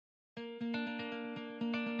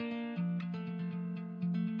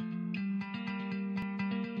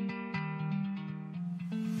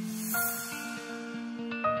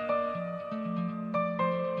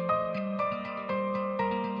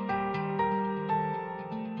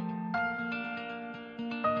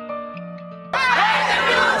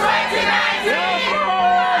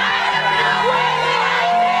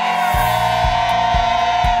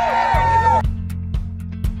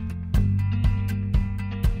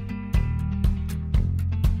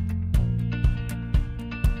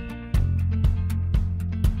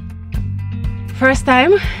First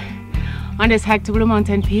time on this hike to Blue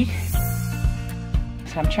Mountain Peak.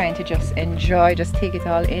 So I'm trying to just enjoy, just take it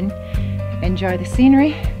all in, enjoy the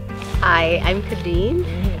scenery. Hi, I'm Kadeen,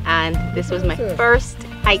 and this was my first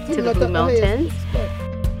hike to the Blue Mountains.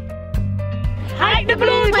 Hike the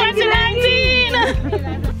Blue 2019!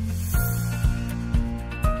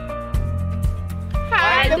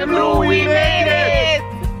 Hike the Blue, we made it!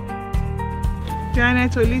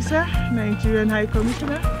 Janet Olisa, Nigerian High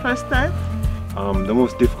Commissioner, first time. The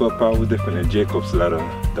most difficult part was definitely Jacob's Ladder.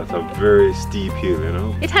 That's a very steep hill, you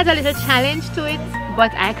know. It has a little challenge to it,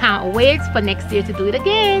 but I can't wait for next year to do it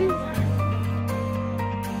again.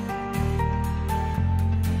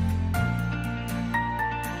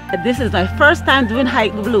 This is my first time doing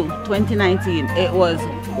Hike the Blue 2019. It was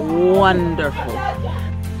wonderful.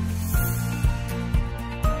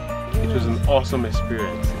 It was an awesome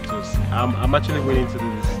experience. I'm actually willing to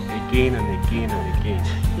do this again and again and again.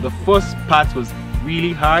 The first part was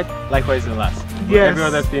really hard, likewise the last. But yes. Every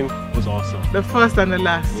other thing was awesome. The first and the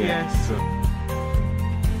last, yeah, yes. So.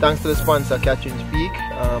 Thanks to the sponsor Catherine's Peak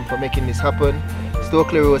for making this happen.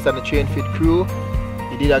 Stokely Rose and the Trainfit crew,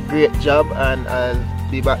 you did a great job, and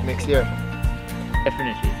I'll be back next year.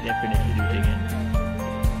 Definitely do it again.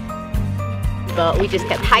 But we just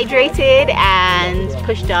kept hydrated and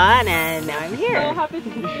pushed on, and now I'm here. So happy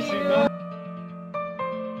to see you.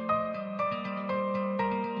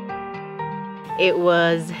 It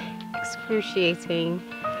was excruciating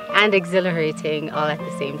and exhilarating all at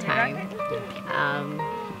the same time.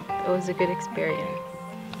 It was a good experience.